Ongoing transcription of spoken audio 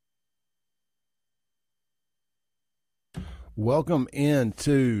Welcome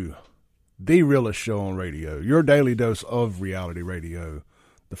into the realest show on radio, your daily dose of reality radio,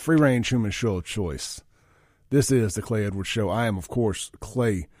 the free-range human show of choice. This is the Clay Edwards Show. I am, of course,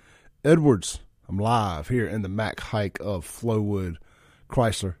 Clay Edwards. I'm live here in the Mac Hike of Flowood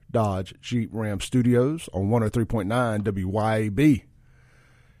Chrysler Dodge Jeep Ram Studios on 103.9 WYAB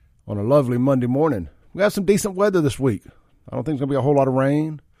on a lovely Monday morning. We got some decent weather this week. I don't think there's going to be a whole lot of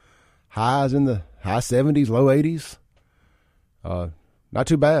rain. Highs in the high 70s, low 80s. Not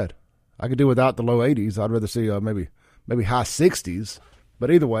too bad. I could do without the low 80s. I'd rather see maybe high 60s.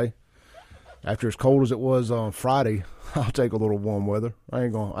 But either way, after as cold as it was on Friday, I'll take a little warm weather. I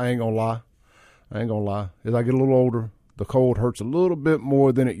ain't gonna lie. As I get a little older, the cold hurts a little bit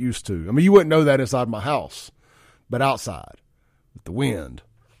more than it used to. I mean, you wouldn't know that inside my house, but outside, with the wind,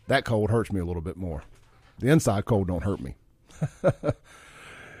 that cold hurts me a little bit more. The inside cold don't hurt me.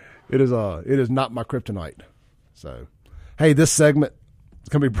 It is not my kryptonite. So, hey, this segment is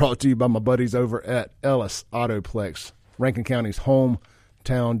going to be brought to you by my buddies over at Ellis Autoplex, Rankin County's hometown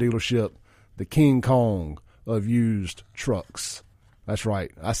dealership, the King Kong of used trucks. That's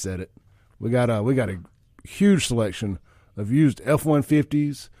right, I said it. We got a huge selection of used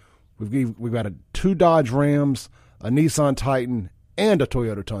F-150s. We've got 2 Dodge Rams, a Nissan Titan, and a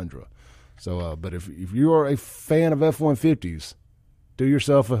Toyota Tundra. So, but if you are a fan of F-150s, do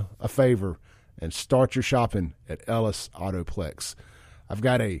yourself a favor and start your shopping at Ellis Autoplex. I've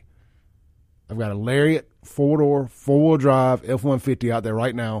got a Lariat 4-door, 4-wheel drive F-150 out there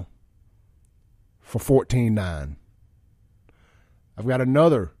right now for $14,900. I've got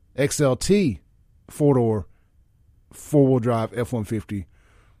another XLT 4-door, 4-wheel drive F-150,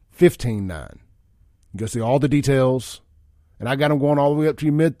 $15,900. You go see all the details, and I got them going all the way up to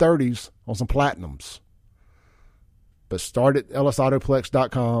your mid-30s on some Platinums. But start at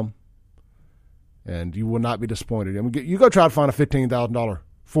ellisautoplex.com, and you will not be disappointed. I mean, you go try to find a $15,000 4-door,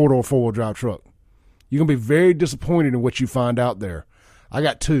 4-wheel drive truck. You're going to be very disappointed in what you find out there. I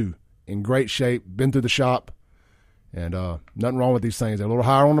got 2 in great shape, been through the shop, and nothing wrong with these things. They're a little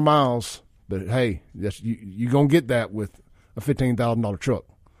higher on the miles, but hey, you're going to get that with a $15,000 truck.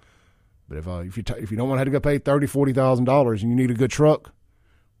 But if you don't want to have to go pay $30,000, $40,000 and you need a good truck,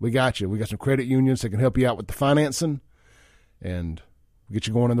 we got you. We got some credit unions that can help you out with the financing and get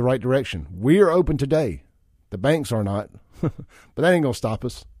you going in the right direction. We are open today. The banks are not, but that ain't going to stop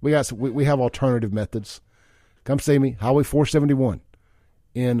us. We have alternative methods. Come see me, Highway 471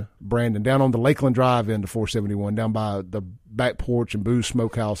 in Brandon, down on the Lakeland Drive end of 471, down by the back porch and Booze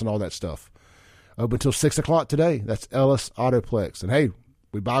Smokehouse and all that stuff. Open until 6 o'clock today. That's Ellis Autoplex. And hey,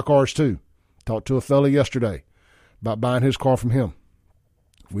 we buy cars too. Talked to a fella yesterday about buying his car from him.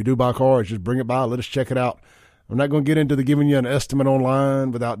 If we do buy cars, just bring it by. Let us check it out. I'm not going to get into the giving you an estimate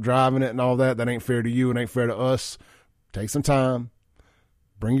online without driving it and all that. That ain't fair to you. It ain't fair to us. Take some time.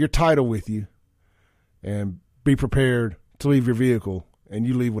 Bring your title with you and be prepared to leave your vehicle, and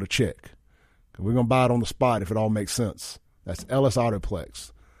you leave with a check. We're going to buy it on the spot if it all makes sense. That's Ellis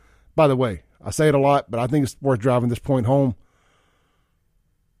Autoplex. By the way, I say it a lot, but I think it's worth driving this point home.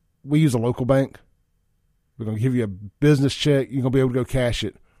 We use a local bank. We're going to give you a business check. You're going to be able to go cash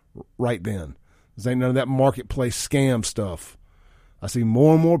it right then. There ain't none of that marketplace scam stuff. I see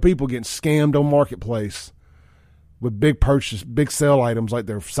more and more people getting scammed on marketplace with big purchase, big sell items like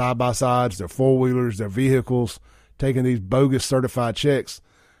their side-by-sides, their four-wheelers, their vehicles, taking these bogus certified checks.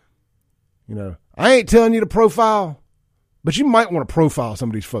 You know, I ain't telling you to profile, but you might want to profile some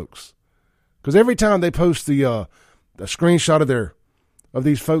of these folks. Because every time they post a screenshot of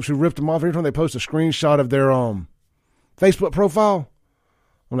these folks who ripped them off, every time they post a screenshot of their Facebook profile,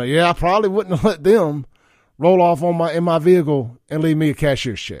 I'm like, yeah, I probably wouldn't have let them roll off in my vehicle and leave me a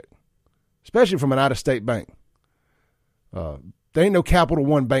cashier's check, especially from an out-of-state bank. There ain't no Capital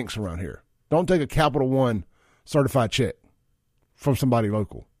One banks around here. Don't take a Capital One certified check from somebody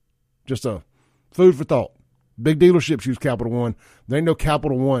local. Just a food for thought. Big dealerships use Capital One. There ain't no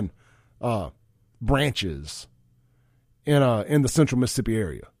Capital One branches in the central Mississippi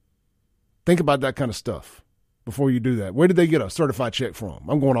area. Think about that kind of stuff before you do that. Where did they get a certified check from?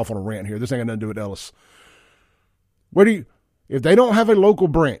 I'm going off on a rant here. This ain't got nothing to do with Ellis. If they don't have a local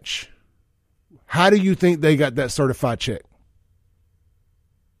branch, how do you think they got that certified check?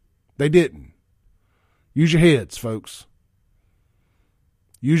 They didn't. Use your heads, folks.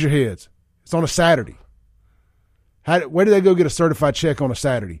 Use your heads. It's on a Saturday. Where did they go get a certified check on a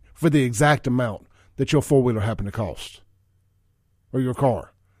Saturday for the exact amount that your four-wheeler happened to cost? Or your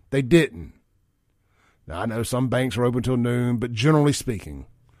car? They didn't. Now, I know some banks are open till noon, but generally speaking,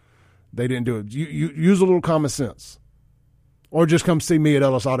 they didn't do it. You use a little common sense. Or just come see me at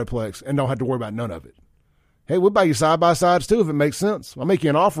Ellis Autoplex and don't have to worry about none of it. Hey, we'll buy you side-by-sides too if it makes sense. I'll make you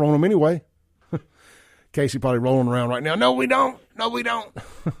an offer on them anyway. Casey probably rolling around right now. No, we don't. No, we don't.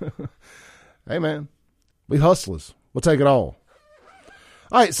 Hey, man, we hustlers. We'll take it all.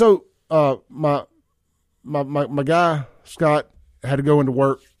 All right, so my guy, Scott, had to go into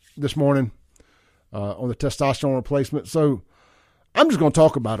work this morning on the testosterone replacement. So I'm just going to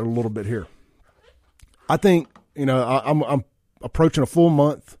talk about it a little bit here. I think, I'm approaching a full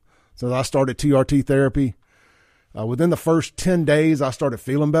month since I started TRT therapy. Within the first 10 days, I started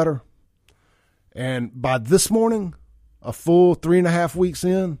feeling better. And by this morning, a full 3.5 weeks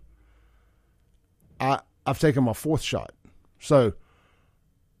in, I've taken my 4th shot. So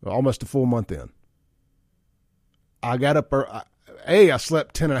almost a full month in. I got up, I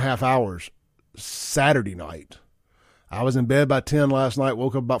slept 10.5 hours Saturday night. I was in bed by 10 last night,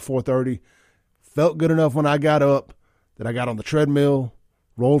 woke up about 4:30. Felt good enough when I got up that I got on the treadmill,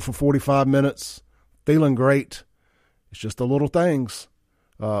 rolled for 45 minutes, feeling great. It's just the little things.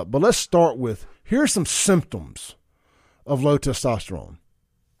 But let's start with, here's some symptoms of low testosterone.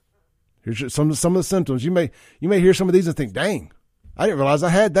 Here's some of the symptoms. You may hear some of these and think, dang, I didn't realize I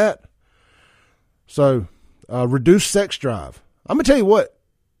had that. So, reduced sex drive. I'm going to tell you what,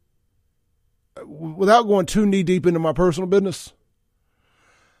 without going too knee deep into my personal business,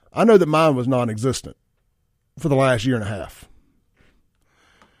 I know that mine was non-existent for the last 1.5 years.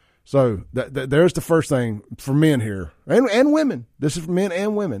 So there's the first thing for men here, and women. This is for men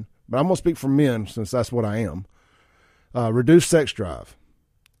and women, but I'm going to speak for men since that's what I am. Reduced sex drive,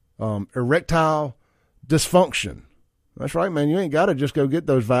 erectile dysfunction. That's right, man. You ain't got to just go get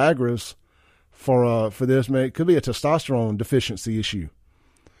those Viagras for this, man. It could be a testosterone deficiency issue.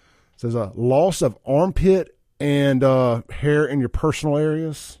 It says a loss of armpit and hair in your personal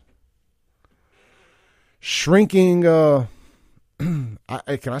areas. Shrinking, can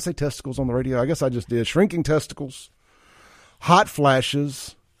I say testicles on the radio? I guess I just did. Shrinking testicles, hot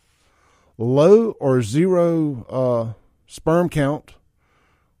flashes, low or zero sperm count,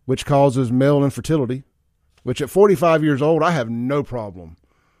 which causes male infertility, which at 45 years old, I have no problem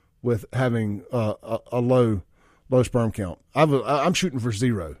with having a low sperm count. I'm shooting for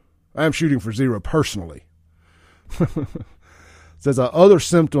zero. I am shooting for zero personally. It says other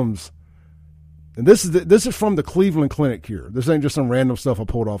symptoms. And this is from the Cleveland Clinic here. This ain't just some random stuff I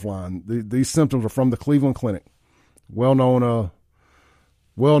pulled offline. These symptoms are from the Cleveland Clinic, well-known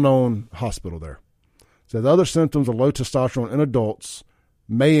hospital there. It says other symptoms of low testosterone in adults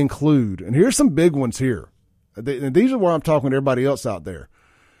may include, and here's some big ones here. And these are where I'm talking to everybody else out there.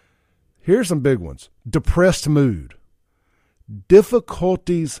 Here's some big ones. Depressed mood,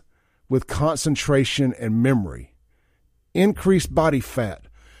 difficulties with concentration and memory, increased body fat.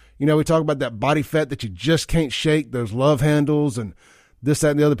 We talk about that body fat that you just can't shake, those love handles and this, that,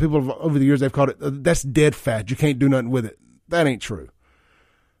 and the other. People over the years, they've called it, that's dead fat. You can't do nothing with it. That ain't true.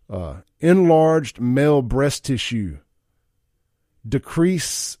 Enlarged male breast tissue,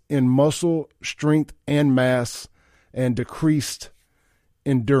 decrease in muscle strength and mass, and decreased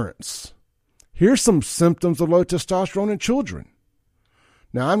endurance. Here's some symptoms of low testosterone in children.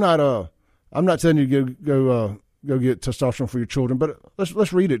 Now, I'm not telling you to go get testosterone for your children, but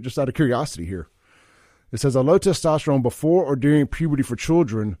let's read it just out of curiosity here. It says a low testosterone before or during puberty for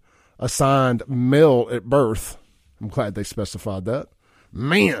children assigned male at birth. I'm glad they specified that.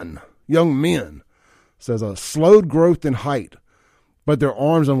 Young men, says a slowed growth in height, but their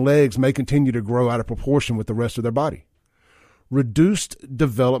arms and legs may continue to grow out of proportion with the rest of their body. Reduced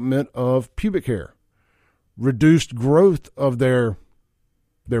development of pubic hair, reduced growth of their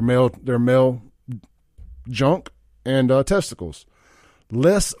male junk and testicles,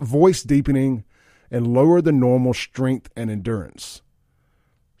 less voice deepening, and lower than normal strength and endurance.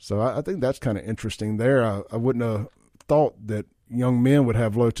 So I think that's kind of interesting there. I wouldn't have thought that young men would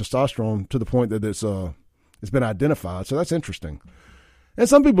have low testosterone to the point that it's been identified. So that's interesting. And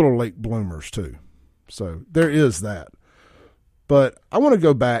some people are late bloomers too. So there is that. But I want to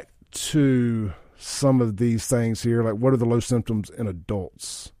go back to some of these things here, like what are the low symptoms in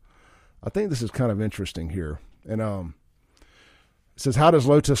adults? I think this is kind of interesting here. And it says, how does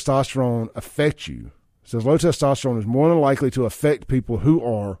low testosterone affect you? It says low testosterone is more than likely to affect people who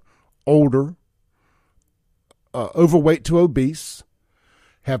are older, overweight to obese,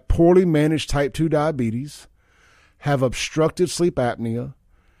 have poorly managed type 2 diabetes, have obstructive sleep apnea,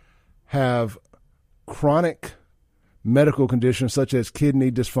 have chronic medical conditions such as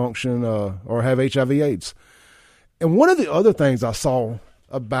kidney dysfunction, or have HIV/AIDS. And one of the other things I saw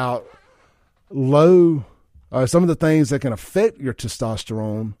about low, some of the things that can affect your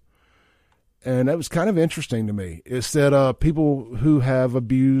testosterone, and that was kind of interesting to me. It said people who have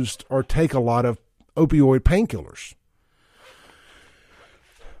abused or take a lot of opioid painkillers.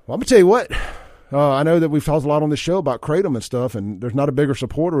 Well, I'm going to tell you what. I know that we've talked a lot on this show about kratom and stuff, and there's not a bigger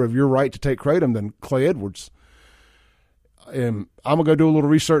supporter of your right to take kratom than Clay Edwards. And I'm going to go do a little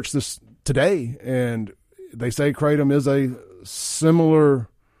research this today, and they say kratom is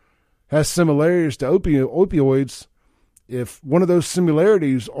has similarities to opioids. If one of those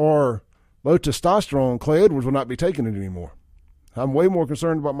similarities are low testosterone, Clay Edwards will not be taking it anymore. I'm way more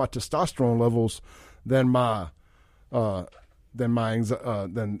concerned about my testosterone levels than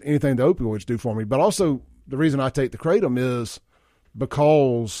than anything the opioids do for me. But also the reason I take the kratom is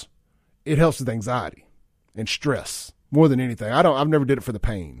because it helps with anxiety and stress more than anything. I've never did it for the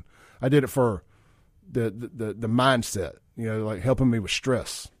pain. I did it for the mindset, like helping me with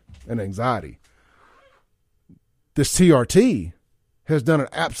stress and anxiety. This TRT has done an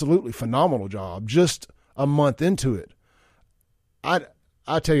absolutely phenomenal job just a month into it. I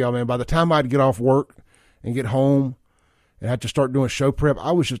tell y'all, man, by the time I'd get off work and get home and have to start doing show prep,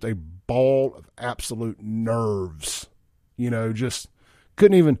 I was just a ball of absolute nerves. Just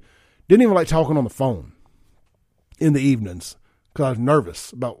didn't even like talking on the phone in the evenings because I was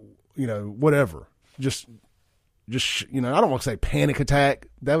nervous about, whatever. Just I don't want to say panic attack.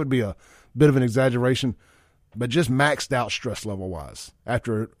 That would be a bit of an exaggeration, but just maxed out stress level wise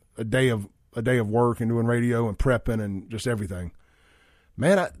after a day of work and doing radio and prepping and just everything.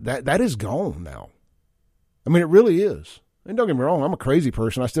 Man, that is gone now. I mean, it really is. And don't get me wrong, I'm a crazy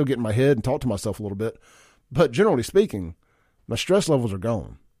person. I still get in my head and talk to myself a little bit. But generally speaking, my stress levels are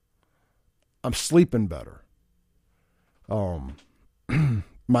gone. I'm sleeping better.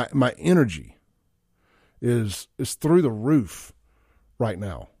 My energy is through the roof right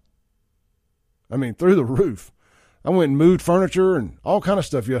now. I mean, through the roof. I went and moved furniture and all kind of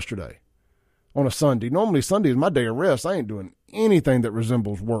stuff yesterday on a Sunday. Normally Sunday is my day of rest. I ain't doing anything that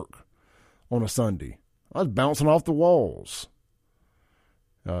resembles work on a Sunday. I was bouncing off the walls.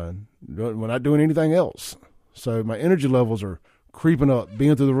 We're not doing anything else. So my energy levels are creeping up,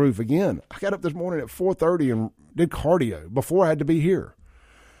 being through the roof. Again, I got up this morning at 4:30 and did cardio before I had to be here.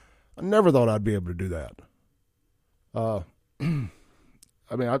 I never thought I'd be able to do that. The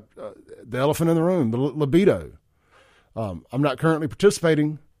elephant in the room, the libido. I'm not currently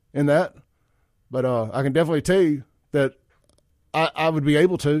participating in that, but I can definitely tell you that I would be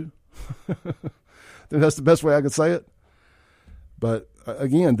able to. That's the best way I could say it. But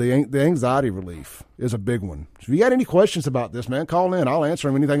again, the anxiety relief is a big one. So if you got any questions about this, man, call in. I'll answer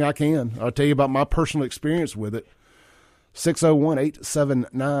them anything I can. I'll tell you about my personal experience with it.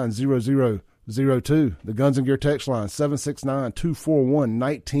 601-879-0002. The Guns and Gear text line,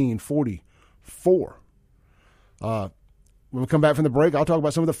 769-241-1944. When we come back from the break, I'll talk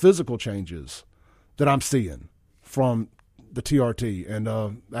about some of the physical changes that I'm seeing from the TRT and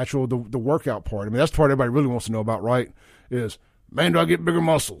the workout part. I mean, that's the part everybody really wants to know about, right? Is, man, do I get bigger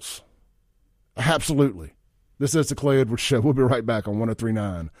muscles? Absolutely. This is the Clay Edwards Show. We'll be right back on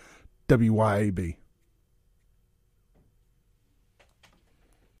 103.9 WYAB.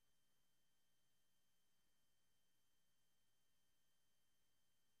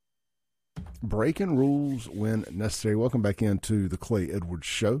 Breaking rules when necessary. Welcome back into the Clay Edwards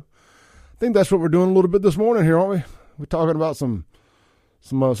Show. I think that's what we're doing a little bit this morning here, aren't we? We're talking about some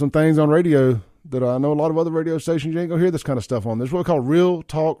things on radio that I know a lot of other radio stations, you ain't going to hear this kind of stuff on. There's what we call real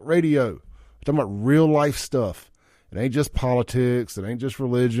talk radio. We're talking about real life stuff. It ain't just politics. It ain't just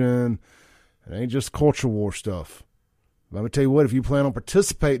religion. It ain't just culture war stuff. But I'm going to tell you what, if you plan on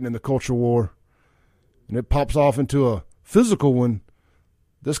participating in the culture war and it pops off into a physical one,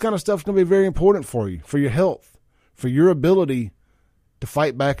 this kind of stuff is going to be very important for you, for your health, for your ability to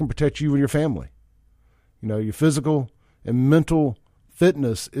fight back and protect you and your family. Your physical and mental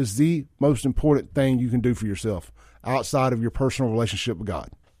fitness is the most important thing you can do for yourself outside of your personal relationship with God.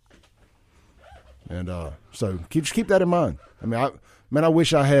 And so just keep that in mind. I mean, I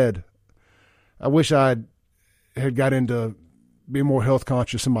wish I had got into being more health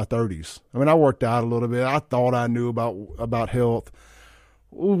conscious in my 30s. I mean, I worked out a little bit. I thought I knew about health.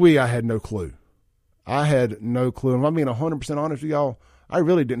 I had no clue. I had no clue. And if I'm being 100% honest with y'all, I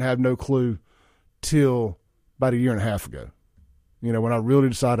really didn't have no clue till about a year and a half ago. When I really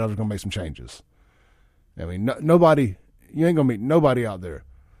decided I was going to make some changes. I mean, you ain't going to meet nobody out there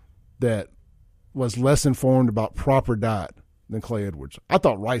that was less informed about proper diet than Clay Edwards. I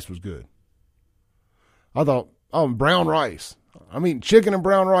thought rice was good. I thought, brown rice. I'm eating chicken and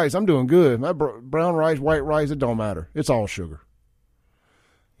brown rice. I'm doing good. My brown rice, white rice, it don't matter. It's all sugar.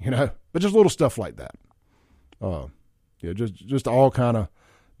 But just little stuff like that. Just all kind of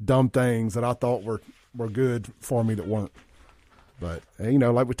dumb things that I thought were good for me that weren't. But,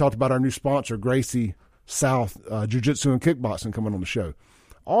 like we talked about our new sponsor, Gracie South Jiu-Jitsu and Kickboxing coming on the show.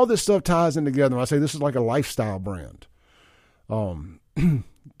 All this stuff ties in together. I say this is like a lifestyle brand.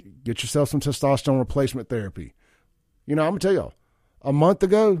 Get yourself some testosterone replacement therapy. I'm going to tell y'all, a month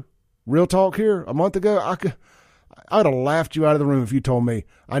ago, real talk here, a month ago, I'd have laughed you out of the room if you told me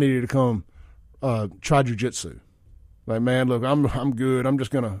I needed to come try jiu-jitsu. Like, man, look, I'm good. I'm just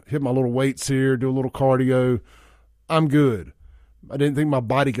going to hit my little weights here, do a little cardio. I'm good. I didn't think my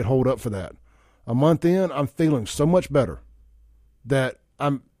body could hold up for that. A month in, I'm feeling so much better that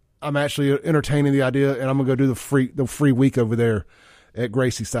I'm actually entertaining the idea, and I'm going to go do the free week over there at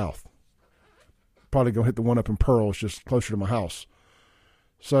Gracie South. Probably going to hit the one up in Pearl. It's just closer to my house.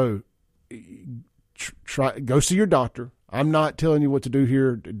 So go see your doctor. I'm not telling you what to do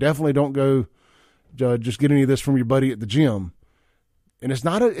here. Definitely don't go just get any of this from your buddy at the gym. And it's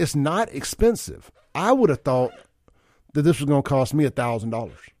not expensive. I would have thought that this was going to cost me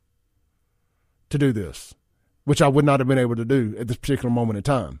 $1,000 to do this, which I would not have been able to do at this particular moment in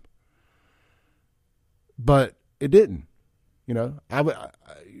time. But it didn't. I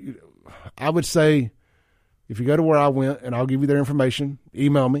would say if you go to where I went, and I'll give you their information,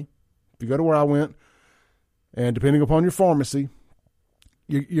 email me. If you go to where I went, and depending upon your pharmacy,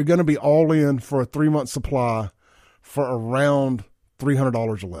 you're going to be all in for a 3-month supply for around $300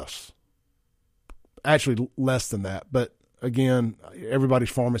 or less. Actually, less than that. But again, everybody's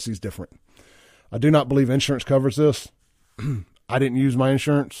pharmacy is different. I do not believe insurance covers this. I didn't use my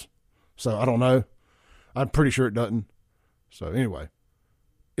insurance, so I don't know. I'm pretty sure it doesn't. So anyway,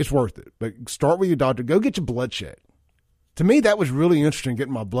 it's worth it. But start with your doctor. Go get your blood checked. To me, that was really interesting,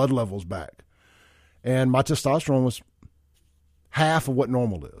 getting my blood levels back. And my testosterone was half of what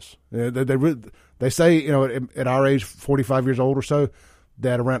normal is. They say, at our age, 45 years old or so,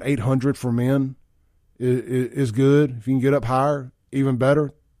 that around 800 for men is good. If you can get up higher, even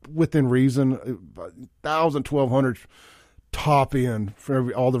better, within reason. 1,000, 1,200 top end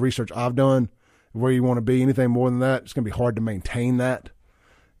for all the research I've done. Where you want to be, anything more than that, it's going to be hard to maintain that.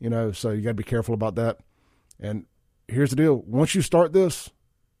 So you got to be careful about that. And here's the deal: once you start this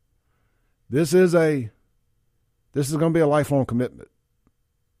is going to be a lifelong commitment.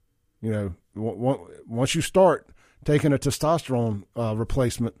 Once you start taking a testosterone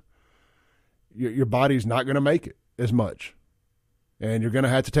replacement, your body's not going to make it as much, and you're going to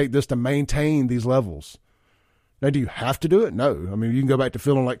have to take this to maintain these levels. Now, do you have to do it? No. I mean, you can go back to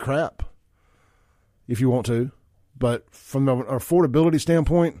feeling like crap if you want to, but from an affordability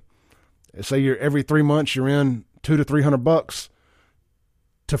standpoint, say you're every 3 months you're in $200 to $300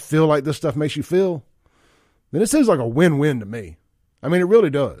 to feel like this stuff makes you feel, then it seems like a win-win to me. I mean, it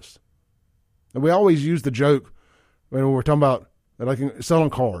really does. And we always use the joke when we're talking about like selling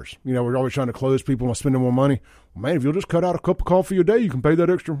cars. We're always trying to close people on spending more money. Well, man, if you'll just cut out a cup of coffee a day, you can pay that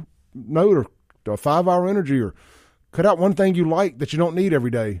extra note or a 5-hour energy, or cut out one thing you like that you don't need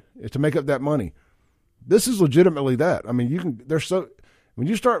every day to make up that money. This is legitimately that. I mean, when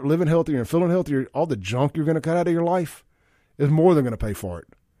you start living healthier and feeling healthier, all the junk you're going to cut out of your life is more than going to pay for it.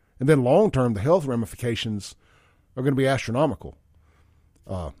 And then long term, the health ramifications are going to be astronomical.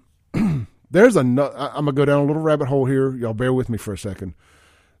 There's another. I'm gonna go down a little rabbit hole here. Y'all bear with me for a second.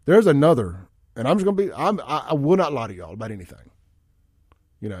 There's another, and I'm just gonna be. I will not lie to y'all about anything.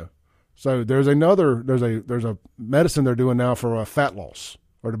 So there's another. There's a medicine they're doing now for fat loss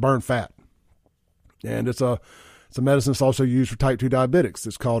or to burn fat. And it's a medicine that's also used for type 2 diabetics.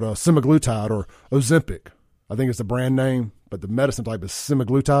 It's called semaglutide or OZEMPIC. I think it's the brand name, but the medicine type is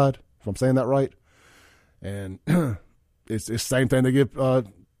semaglutide, if I'm saying that right. And it's the same thing they give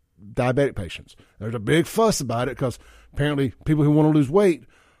diabetic patients. There's a big fuss about it because apparently people who want to lose weight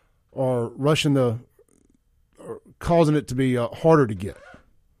are causing it to be harder to get.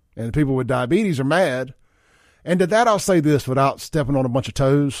 And the people with diabetes are mad. And to that, I'll say this without stepping on a bunch of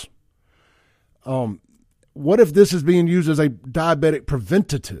toes. What if this is being used as a diabetic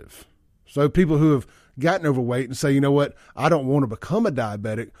preventative? So people who have gotten overweight and say, you know what, I don't want to become a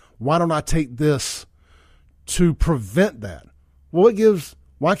diabetic. Why don't I take this to prevent that? Well,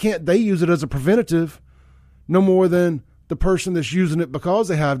 why can't they use it as a preventative no more than the person that's using it because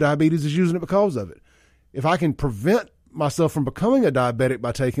they have diabetes is using it because of it? If I can prevent myself from becoming a diabetic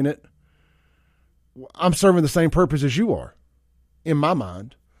by taking it, I'm serving the same purpose as you are in my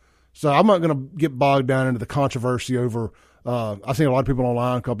mind. So I'm not going to get bogged down into the controversy over, I've seen a lot of people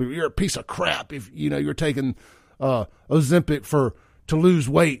online call people, you're a piece of crap if, you're taking Ozempic to lose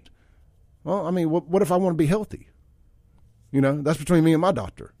weight. Well, I mean, what if I want to be healthy? That's between me and my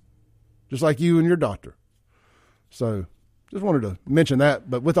doctor, just like you and your doctor. So just wanted to mention that.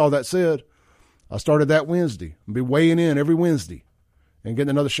 But with all that said, I started that Wednesday. I'll be weighing in every Wednesday. and getting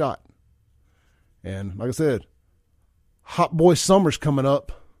another shot. And like I said, hot boy summer's coming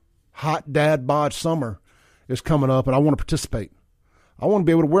up. Hot dad bod summer is coming up, and I want to participate. I want to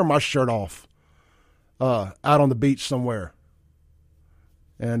be able to wear my shirt off out on the beach somewhere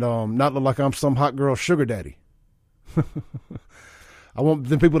and not look like I'm some hot girl sugar daddy. I want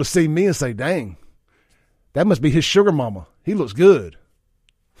them people to see me and say, dang, that must be his sugar mama. He looks good.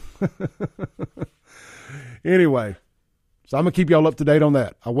 Anyway, so I'm going to keep y'all up to date on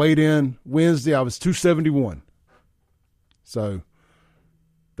that. I weighed in Wednesday. I was 271. So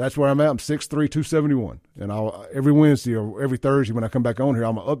that's where I'm at. I'm 6'3", 271. And every Wednesday or every Thursday when I come back on here,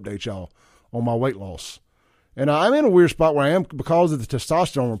 I'm going to update y'all on my weight loss. And I'm in a weird spot where I am because of the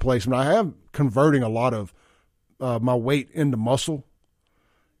testosterone replacement. I am converting a lot of my weight into muscle.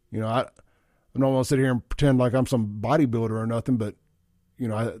 You know, I don't want to sit here and pretend like I'm some bodybuilder or nothing, but, you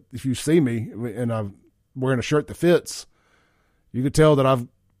know, if you see me and I'm wearing a shirt that fits, you could tell that I've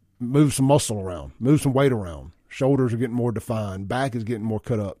moved some muscle around, moved some weight around. Shoulders are getting more defined. Back is getting more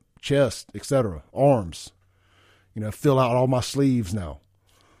cut up. Chest, etc. Arms. You know, fill out all my sleeves now.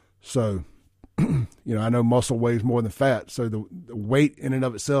 So, you know, I know muscle weighs more than fat. So the weight in and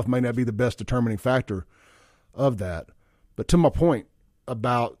of itself may not be the best determining factor of that. But to my point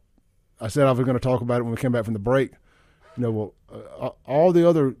about, I said I was going to talk about it when we came back from the break. You know, well, all the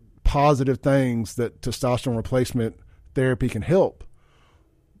other positive things that testosterone replacement therapy can help.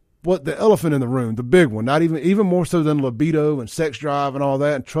 What the elephant in the room, the big one, not even more so than libido and sex drive and all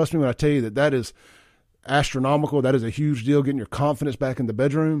that. And trust me when I tell you that is astronomical. That is a huge deal. Getting your confidence back in the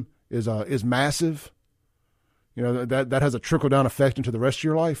bedroom is massive. You know, that has a trickle down effect into the rest of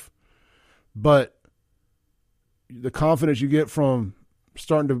your life. But the confidence you get from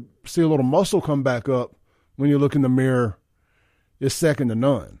starting to see a little muscle come back up when you look in the mirror is second to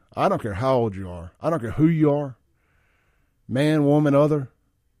none. I don't care how old you are. I don't care who you are, man, woman, other.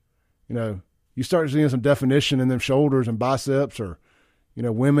 You know, you start seeing some definition in them shoulders and biceps, or, you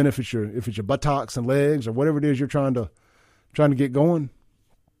know, women if it's your buttocks and legs or whatever it is you're trying to get going.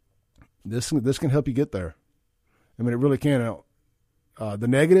 This can help you get there. I mean, it really can. The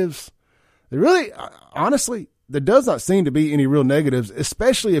negatives, they really, honestly, there does not seem to be any real negatives,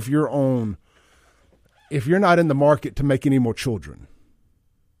 especially if you're not in the market to make any more children.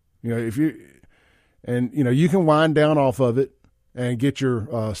 You know, you can wind down off of it and get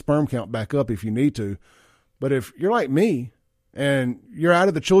your sperm count back up if you need to. But if you're like me and you're out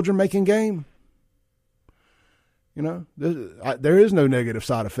of the children making game, you know, there is no negative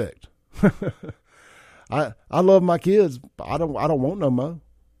side effect. I love my kids, but I don't want no more.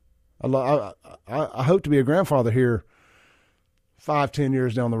 I hope to be a grandfather here 5-10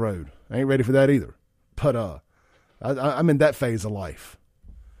 years down the road. I ain't ready for that either. But I'm in that phase of life,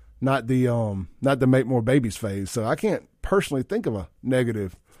 not the make more babies phase. So I can't personally think of a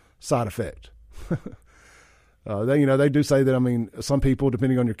negative side effect. They do say that, I mean, some people,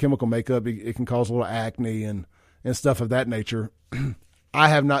 depending on your chemical makeup, it can cause a little acne and stuff of that nature. I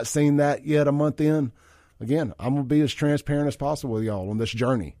have not seen that yet a month in. Again, I'm going to be as transparent as possible with y'all on this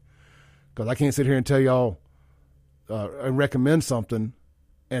journey, because I can't sit here and tell y'all and recommend something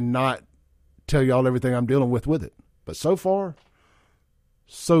and not tell y'all everything I'm dealing with it. But so far,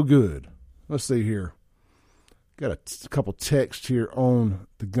 so good. Let's see here. Got a couple texts here on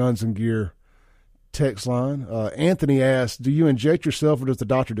the Guns and Gear text line. Anthony asked, do you inject yourself or does the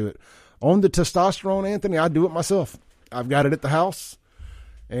doctor do it? On the testosterone, Anthony, I do it myself. I've got it at the house,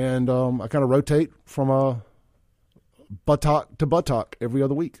 and I kind of rotate from buttock to buttock every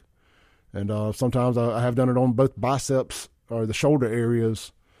other week. And sometimes I have done it on both biceps or the shoulder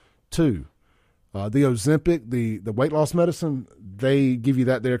areas too. The Ozempic, the weight loss medicine, they give you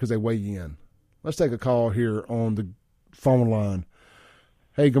that there because they weigh you in. Let's take a call here on the phone line.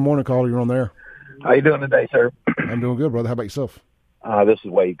 Hey, good morning, caller. You're on there. How you doing today, sir? I'm doing good, brother. How about yourself? This is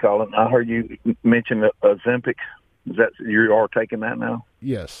Wade calling. I heard you mention Ozempic. Is that you are taking that now?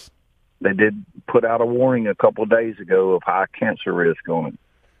 Yes. They did put out a warning a couple of days ago of high cancer risk on it.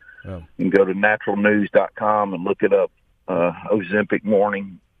 Oh. You can go to naturalnews.com and look it up. Ozempic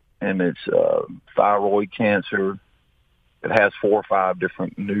warning, and it's thyroid cancer. It has 4 or 5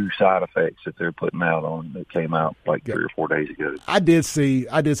 different new side effects that they're putting out on. That came out like 3 or 4 days ago. I did see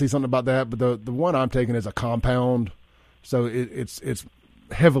something about that, but the one I'm taking is a compound, so it's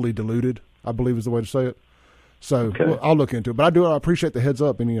heavily diluted, I believe is the way to say it. So okay. Well, I'll look into it. But I appreciate the heads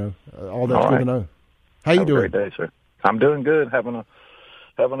up, and all that's good to know. How you doing? Great day, sir. I'm doing good. Having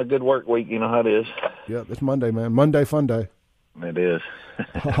a good work week. You know how it is. Yeah, it's Monday, man. Monday fun day. It is.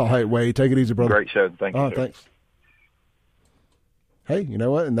 All right, Wade, take it easy, brother. Great show. Thank you. Sir. Thanks. Hey, you know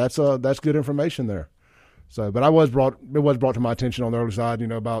what? And that's good information there. So, but it was brought to my attention on the early side,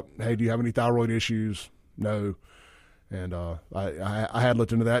 about, hey, do you have any thyroid issues? No. And I had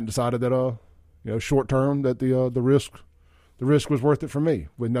looked into that and decided that short term that the risk was worth it for me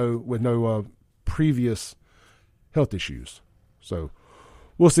with no previous health issues. So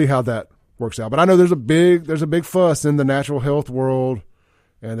we'll see how that works out. But I know there's a big fuss in the natural health world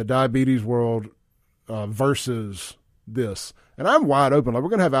and the diabetes world versus this. And I'm wide open. Like, we're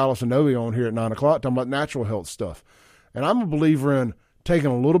going to have Allison Novey on here at 9 o'clock talking about natural health stuff. And I'm a believer in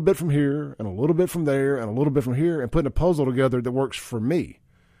taking a little bit from here and a little bit from there and a little bit from here and putting a puzzle together that works for me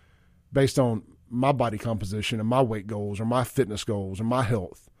based on my body composition and my weight goals or my fitness goals or my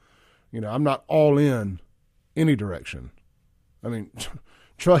health. I'm not all in any direction. I mean,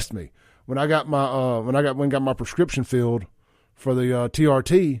 trust me, when I got my prescription filled for the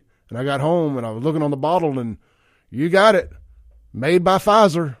TRT, and I got home and I was looking on the bottle and you got it, made by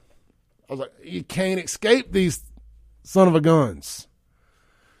Pfizer. I was like, you can't escape these son of a guns.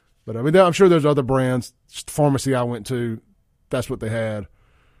 But I mean, I'm sure there's other brands. Pharmacy I went to, that's what they had.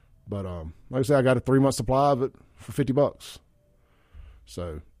 But like I said, I got a 3-month supply of it for $50.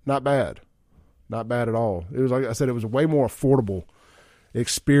 So not bad. Not bad at all. It was, like I said, it was a way more affordable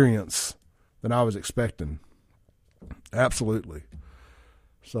experience than I was expecting. Absolutely.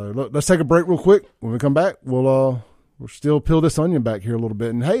 So look, let's take a break real quick. When we come back, we'll still peel this onion back here a little bit.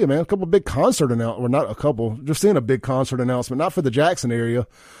 And hey, man, a couple of big concert announcements. Well, not a couple. Just seeing a big concert announcement, not for the Jackson area,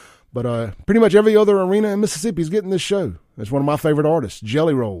 but pretty much every other arena in Mississippi is getting this show. It's one of my favorite artists,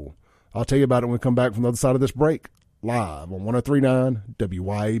 Jelly Roll. I'll tell you about it when we come back from the other side of this break, live on 103.9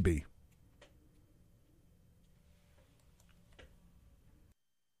 WYAB.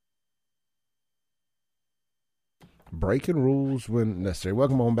 Breaking rules when necessary.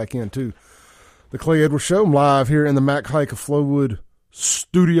 Welcome on back into the Clay Edwards Show. I'm live here in the Mac Hike of Flowood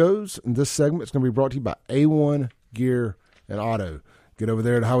Studios. And this segment is going to be brought to you by A1 Gear and Auto. Get over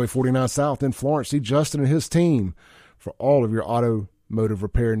there to Highway 49 South in Florence. See Justin and his team for all of your automotive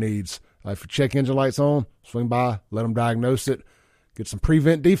repair needs. If your check engine light's on, swing by, let them diagnose it. Get some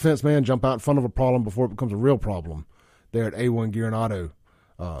prevent defense, man. Jump out in front of a problem before it becomes a real problem. There at A1 Gear and Auto.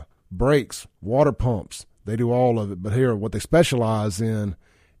 Brakes, water pumps. They do all of it. But here, what they specialize in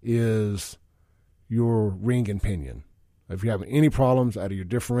is your ring and pinion. If you're having any problems out of your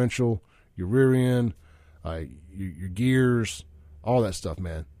differential, your rear end, your gears, all that stuff,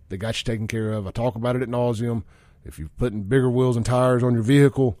 man, they got you taken care of. I talk about it ad nauseum. If you're putting bigger wheels and tires on your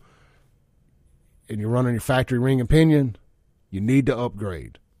vehicle and you're running your factory ring and pinion, you need to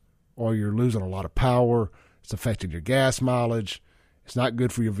upgrade or you're losing a lot of power. It's affecting your gas mileage. It's not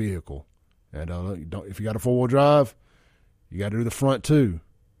good for your vehicle. And if you got a 4-wheel drive, you got to do the front too,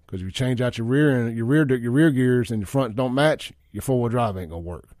 because if you change out your rear gears and your front don't match, your 4-wheel drive ain't gonna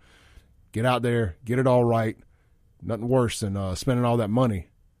work. Get out there, get it all right. Nothing worse than spending all that money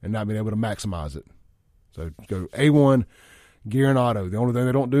and not being able to maximize it. So go A1 Gear and Auto. The only thing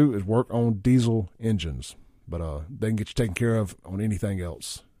they don't do is work on diesel engines, but they can get you taken care of on anything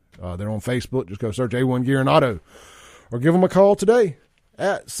else. They're on Facebook. Just go search A1 Gear and Auto, or give them a call today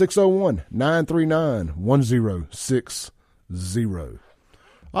at 601-939-1060.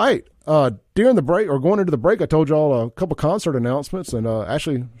 All right. During the break, or going into the break, I told you all a couple concert announcements, and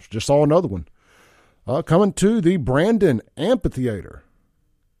actually just saw another one. Coming to the Brandon Amphitheater.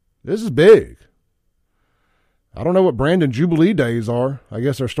 This is big. I don't know what Brandon Jubilee Days are. I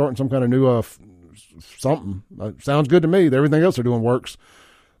guess they're starting some kind of new something. Sounds good to me. Everything else they're doing works.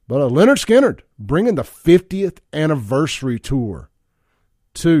 But Leonard Skinner bringing the 50th anniversary tour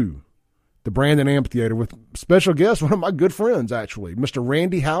to the Brandon Amphitheater with special guest, one of my good friends, actually, Mr.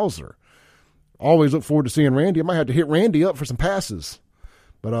 Randy Hauser. Always look forward to seeing Randy. I might have to hit Randy up for some passes.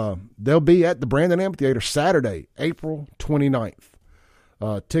 But they'll be at the Brandon Amphitheater Saturday, April 29th.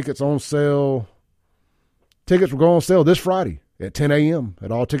 Tickets on sale. Tickets will go on sale this Friday at 10 a.m.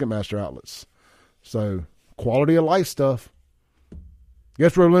 at all Ticketmaster outlets. So, quality of life stuff.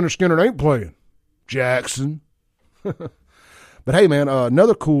 Guess where Leonard Skinner ain't playing? Jackson. But hey, man,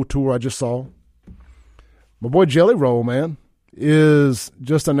 another cool tour I just saw. My boy Jelly Roll, man, is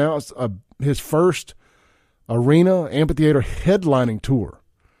just announced his first arena amphitheater headlining tour.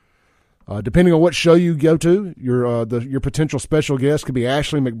 Depending on what show you go to, your potential special guest could be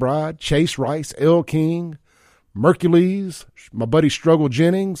Ashley McBride, Chase Rice, Elle King, Mercules, my buddy Struggle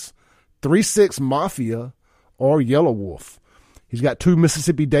Jennings, 3-6 Mafia, or Yellow Wolf. He's got 2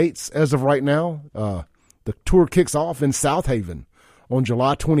 Mississippi dates as of right now. The tour kicks off in South Haven on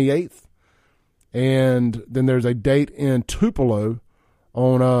July 28th. And then there's a date in Tupelo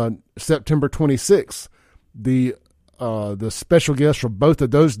on September 26th. The The special guest for both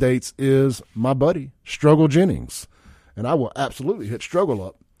of those dates is my buddy, Struggle Jennings. And I will absolutely hit Struggle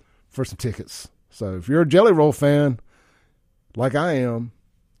up for some tickets. So if you're a Jelly Roll fan, like I am,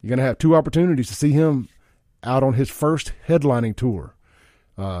 you're going to have 2 opportunities to see him out on his first headlining tour.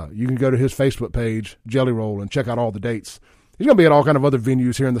 You can go to his Facebook page, Jelly Roll, and check out all the dates. He's going to be at all kind of other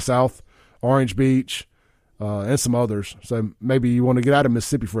venues here in the South, Orange Beach, and some others. So maybe you want to get out of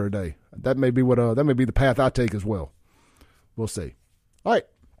Mississippi for a day. That may be the path I take as well. We'll see. All right.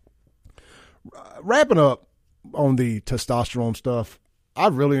 Wrapping up on the testosterone stuff, I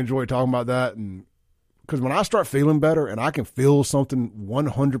really enjoy talking about that, and because when I start feeling better and I can feel something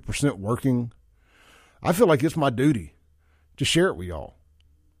 100% working, I feel like it's my duty to share it with y'all.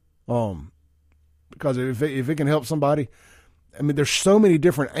 Because if it can help somebody, I mean, there's so many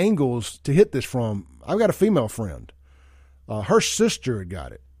different angles to hit this from. I've got a female friend. Her sister had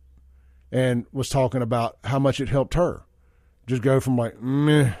got it and was talking about how much it helped her just go from like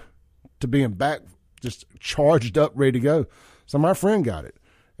meh to being back, just charged up, ready to go. So my friend got it,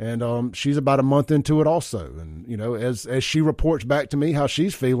 and she's about a month into it also. And you know, as she reports back to me how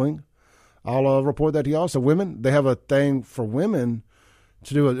she's feeling, I'll report that to y'all. So women, they have a thing for women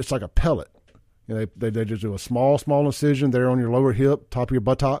to do. It's like a pellet. You know, they just do a small incision there on your lower hip, top of your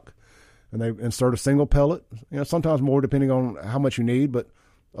buttock, and they insert a single pellet. You know, sometimes more depending on how much you need, but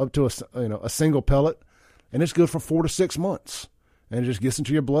up to a single pellet, and it's good for 4 to 6 months, and it just gets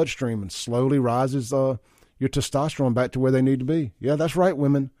into your bloodstream and slowly rises your testosterone back to where they need to be. Yeah, that's right,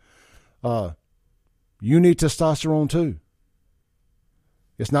 women. You need testosterone too.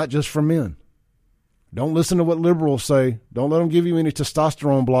 It's not just for men. Don't listen to what liberals say. Don't let them give you any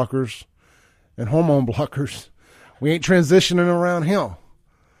testosterone blockers and hormone blockers. We ain't transitioning around here.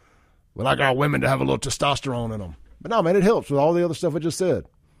 We like our women to have a little testosterone in them. But no, man, it helps with all the other stuff I just said.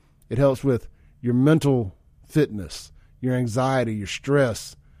 It helps with your mental fitness, your anxiety, your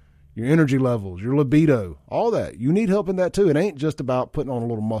stress, your energy levels, your libido, all that. You need help in that too. It ain't just about putting on a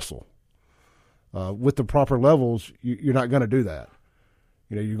little muscle. With the proper levels, you're not going to do that.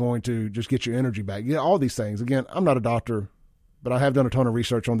 You know, you're going to just get your energy back. Yeah, all these things. Again, I'm not a doctor, but I have done a ton of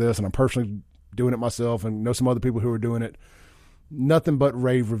research on this, and I'm personally doing it myself and know some other people who are doing it. Nothing but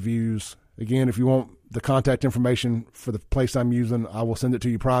rave reviews. Again, if you want the contact information for the place I'm using, I will send it to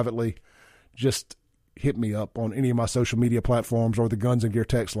you privately. Just hit me up on any of my social media platforms or the Guns and Gear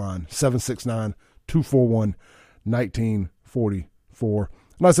text line, 769-241-1944.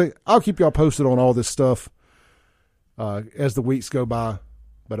 And I say, I'll keep y'all posted on all this stuff as the weeks go by.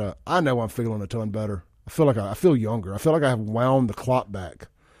 But I know I'm feeling a ton better. I feel younger. I feel like I have wound the clock back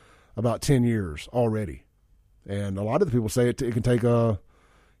about 10 years already. And a lot of the people say it can take 3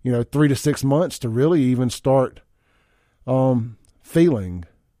 to 6 months to really even start feeling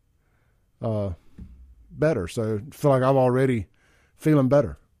better. So I feel like I'm already feeling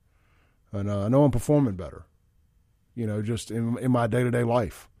better. And I know I'm performing better, just in my day-to-day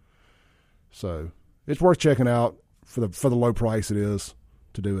life. So it's worth checking out for the low price it is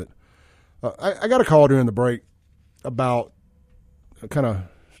to do it. I got a call during the break about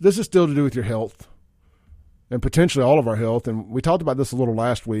this is still to do with your health and potentially all of our health. And we talked about this a little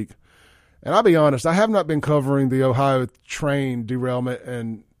last week. And I'll be honest, I have not been covering the Ohio train derailment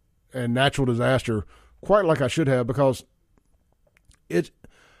and natural disaster quite like I should have, because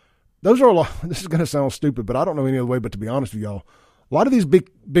those are a lot. This is going to sound stupid, but I don't know any other way but to be honest with y'all. A lot of these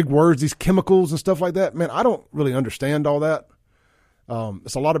big words, these chemicals and stuff like that, man, I don't really understand all that.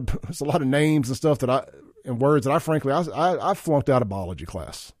 It's a lot of names and stuff and words that I frankly flunked out of biology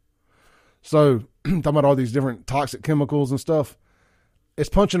class. So talking about all these different toxic chemicals and stuff, it's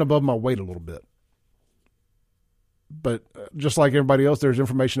punching above my weight a little bit. But just like everybody else, there's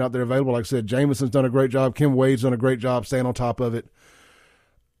information out there available. Like I said, Jameson's done a great job. Kim Wade's done a great job staying on top of it.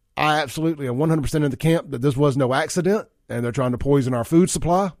 I absolutely am 100% in the camp that this was no accident, and they're trying to poison our food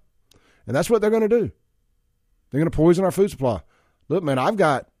supply. And that's what they're going to do. They're going to poison our food supply. Look, man,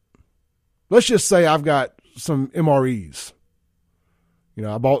 let's just say I've got some MREs.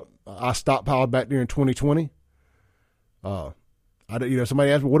 I stockpiled back there in 2020.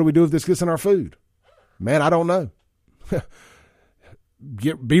 Somebody asked me, what do we do if this gets in our food? Man, I don't know.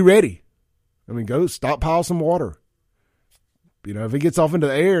 Be ready. Go stockpile some water. If it gets off into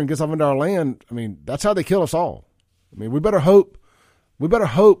the air and gets off into our land, that's how they kill us all. We better hope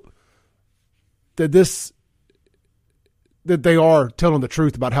that they are telling the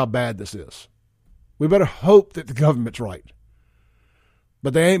truth about how bad this is. We better hope that the government's right.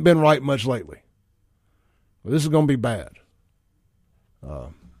 But they ain't been right much lately. Well, this is going to be bad.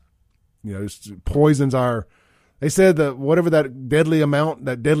 It poisons our. They said that whatever that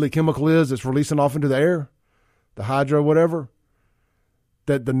deadly chemical is, it's releasing off into the air. the hydro, whatever,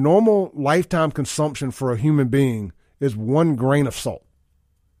 that the normal lifetime consumption for a human being is 1 grain of salt.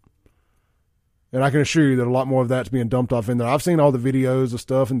 And I can assure you that a lot more of that's being dumped off in there. I've seen all the videos of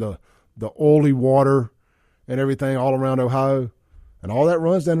stuff and the oily water and everything all around Ohio, and all that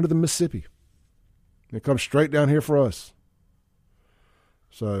runs down into the Mississippi. It comes straight down here for us.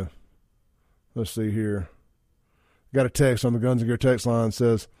 So let's see here. Got a text on the Guns and Gear text line,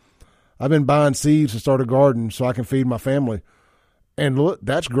 says, I've been buying seeds to start a garden so I can feed my family. And look,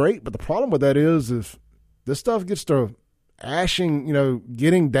 that's great, but the problem with that is if this stuff gets to ashing,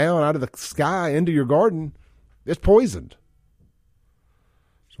 getting down out of the sky into your garden, it's poisoned.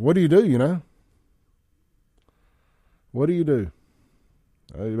 So what do you do, What do you do?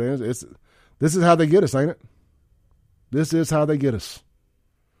 This is how they get us, ain't it? This is how they get us.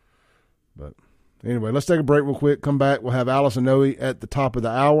 But anyway, let's take a break real quick. Come back. We'll have Alice and Noe at the top of the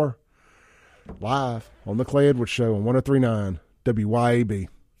hour, live on the Clay Edwards Show on 103.9 WYAB.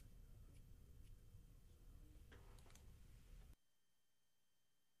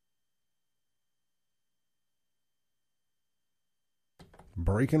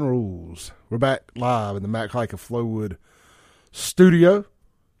 Breaking rules. We're back live in the Mac Hike of Flowwood studio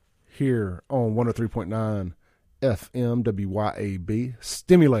here on 103.9 FM WYAB,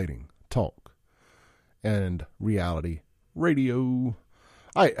 stimulating talk and reality radio.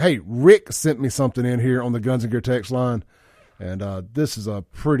 Hey, Rick sent me something in here on the Guns and Gear text line, and this is a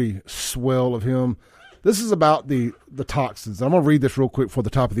pretty swell of him. This is about the toxins. I'm going to read this real quick for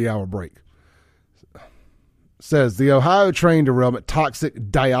the top of the hour break. Says the Ohio train derailment toxic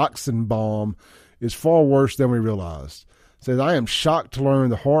dioxin bomb is far worse than we realized. Says I am shocked to learn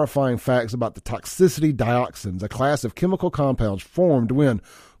the horrifying facts about the toxicity dioxins, a class of chemical compounds formed when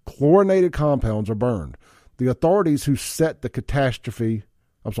chlorinated compounds are burned. The authorities who set fire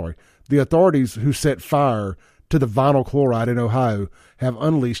to the vinyl chloride in Ohio have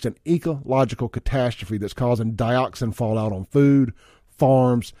unleashed an ecological catastrophe that's causing dioxin fallout on food,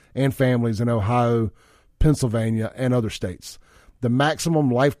 farms, and families in Ohio, Pennsylvania, and other states. The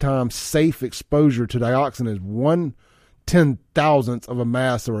maximum lifetime safe exposure to dioxin is 1/10,000th of a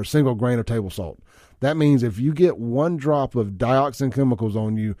mass or a single grain of table salt. That means if you get 1 drop of dioxin chemicals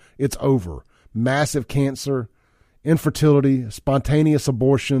on you, it's over. Massive cancer, infertility, spontaneous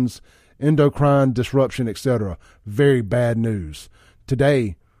abortions, endocrine disruption, etc. Very bad news.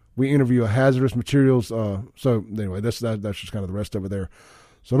 Today, we interview a hazardous materials. So anyway, that's just kind of the rest of it there.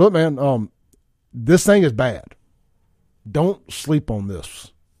 So look, man, this thing is bad. Don't sleep on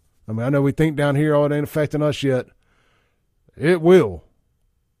this. I mean, I know we think down here, it ain't affecting us yet. It will.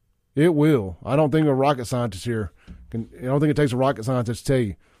 It will. I don't think a rocket scientist here I don't think it takes a rocket scientist to tell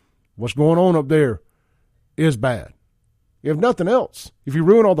you what's going on up there is bad. If nothing else, if you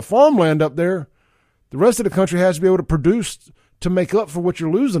ruin all the farmland up there, the rest of the country has to be able to produce to make up for what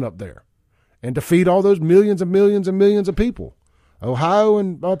you're losing up there and to feed all those millions and millions and millions of people. Ohio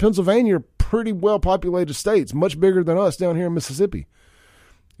and Pennsylvania are pretty well-populated states, much bigger than us down here in Mississippi.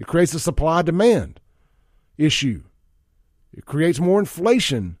 It creates a supply-demand issue. It creates more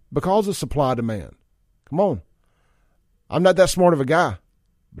inflation because of supply-demand. Come on. I'm not that smart of a guy,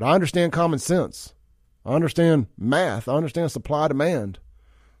 but I understand common sense. I understand math. I understand supply-demand,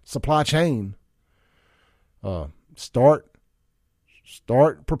 supply chain. Start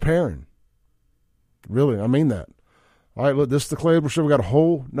preparing. Really, I mean that. All right, look, this is the Clay Edwards Show. We got a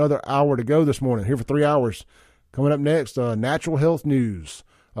whole another hour to go this morning. Here for 3 hours. Coming up next, natural health news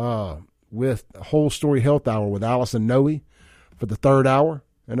with a Whole Story Health Hour with Alice and Noe for the 3rd hour.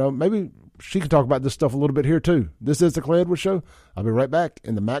 And maybe she can talk about this stuff a little bit here too. This is the Clay Edwards Show. I'll be right back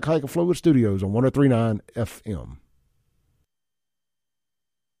in the Mac Hike of Flowwood Studios on 103.9 FM.